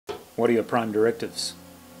What are your prime directives?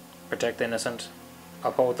 Protect the innocent,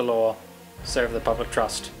 uphold the law, serve the public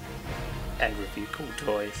trust, and review cool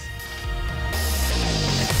toys.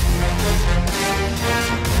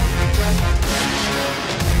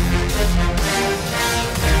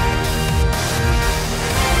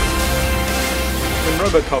 When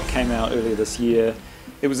Robocop came out earlier this year,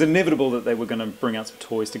 it was inevitable that they were going to bring out some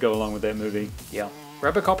toys to go along with that movie. Yeah.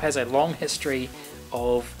 Robocop has a long history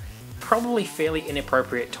of probably fairly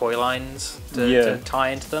inappropriate toy lines to tie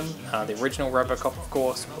into them. The original Robocop, of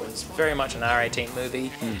course, was very much an R18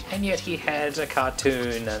 movie, and yet he had a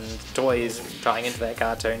cartoon and toys tying into that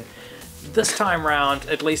cartoon. This time round,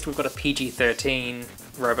 at least we've got a PG-13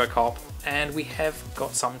 Robocop, and we have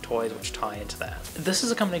got some toys which tie into that. This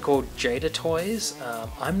is a company called Jada Toys.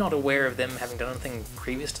 I'm not aware of them having done anything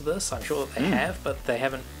previous to this. I'm sure that they have, but they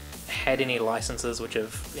haven't had any licenses which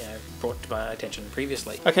have, brought to my attention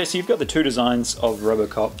previously. Okay, so you've got the two designs of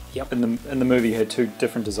Robocop. Yep. In the movie, you had two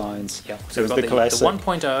different designs. Yep. So So it we've was got the classic. the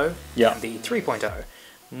 1.0 Yeah. and the 3.0.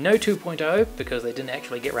 No 2.0 because they didn't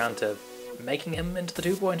actually get around to making him into the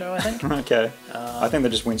 2.0, I think. Okay. I think they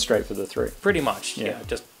just went straight for the 3. Pretty much, Yeah.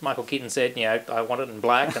 Just Michael Keaton said, I want it in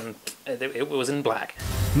black, and it was in black.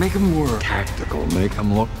 Make them more tactical, make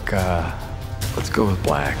them look, let's go with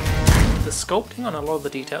black. The sculpting on a lot of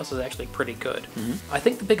the details is actually pretty good. I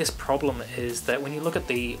think the biggest problem is that when you look at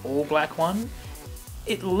the all-black one,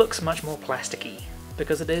 it looks much more plasticky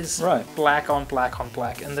because it is black on black on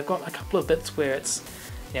black, and they've got a couple of bits where it's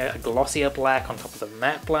a glossier black on top of the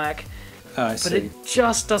matte black. I But see. it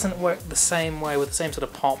just doesn't work the same way with the same sort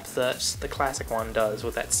of pop that the classic one does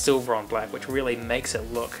with that silver on black, which really makes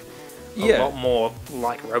it look a lot more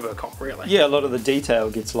like Robocop, really. Yeah, a lot of the detail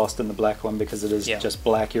gets lost in the black one because it is just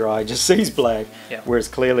black. Your eye just sees black. Yeah. Whereas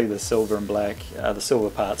clearly the silver and black, the silver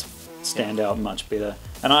parts stand out much better.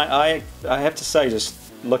 And I have to say, just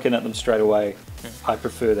looking at them straight away, I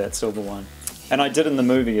prefer that silver one. And I did in the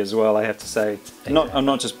movie as well, I have to say. I'm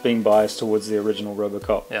not just being biased towards the original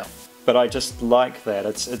Robocop. Yeah. But I just like that.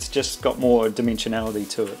 It's just got more dimensionality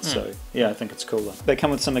to it. So yeah, I think it's cooler. They come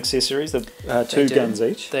with some accessories. They're two guns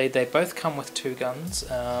each. They both come with 2 guns.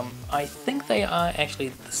 I think they are actually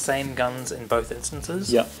the same guns in both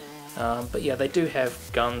instances. Yeah. But yeah, they do have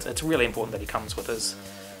guns. It's really important that he comes with his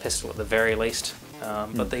pistol at the very least.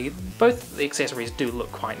 But both the accessories do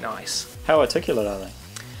look quite nice. How articulate are they?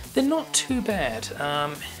 They're not too bad.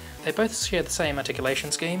 They both share the same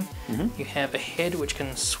articulation scheme. You have a head which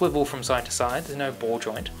can swivel from side to side. There's no ball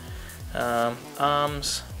joint.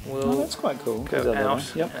 Arms will that's quite cool. go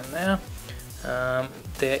out and there.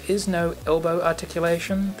 There is no elbow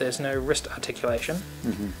articulation. There's no wrist articulation.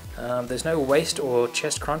 There's no waist or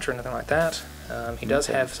chest crunch or anything like that. He does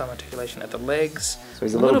have some articulation at the legs. So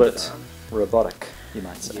he's a little bit robotic, you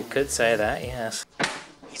might say. You could say that, yes.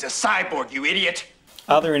 He's a cyborg, you idiot!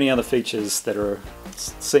 Are there any other features that are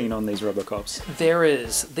seen on these Robocops? There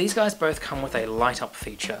is. These guys both come with a light up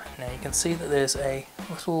feature. Now you can see that there's a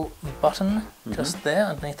little button just there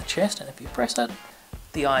underneath the chest, and if you press it,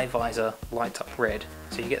 the eye visor lights up red.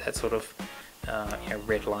 So you get that sort of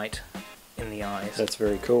red light in the eyes. That's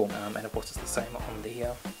very cool. And of course it's the same on the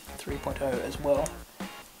 3.0 as well.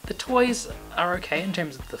 The toys are okay in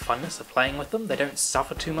terms of the funness of playing with them. They don't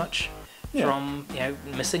suffer too much from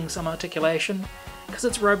missing some articulation. Because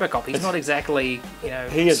it's Robocop, he's not exactly,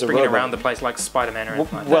 he is springing a robot. around the place like Spider-Man or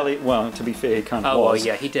anything like that. Well, to be fair, he kind of Oh, was. well,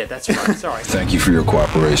 yeah, he did, that's right, sorry. Thank you for your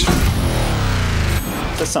cooperation.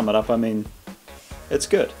 To sum it up, I mean, it's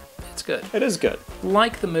good. It's good. It is good.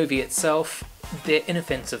 Like the movie itself, they're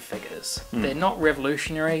inoffensive figures. They're not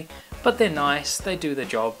revolutionary, but they're nice, they do their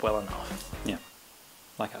job well enough. Yeah,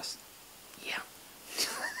 like us. Yeah.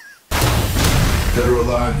 Dead or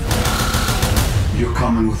alive, you're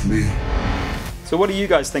coming with me. So what do you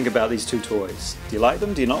guys think about these two toys? Do you like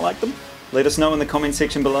them? Do you not like them? Let us know in the comment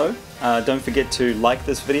section below. Don't forget to like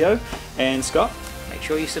this video. And Scott? Make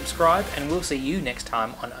sure you subscribe, and we'll see you next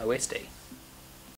time on OSD.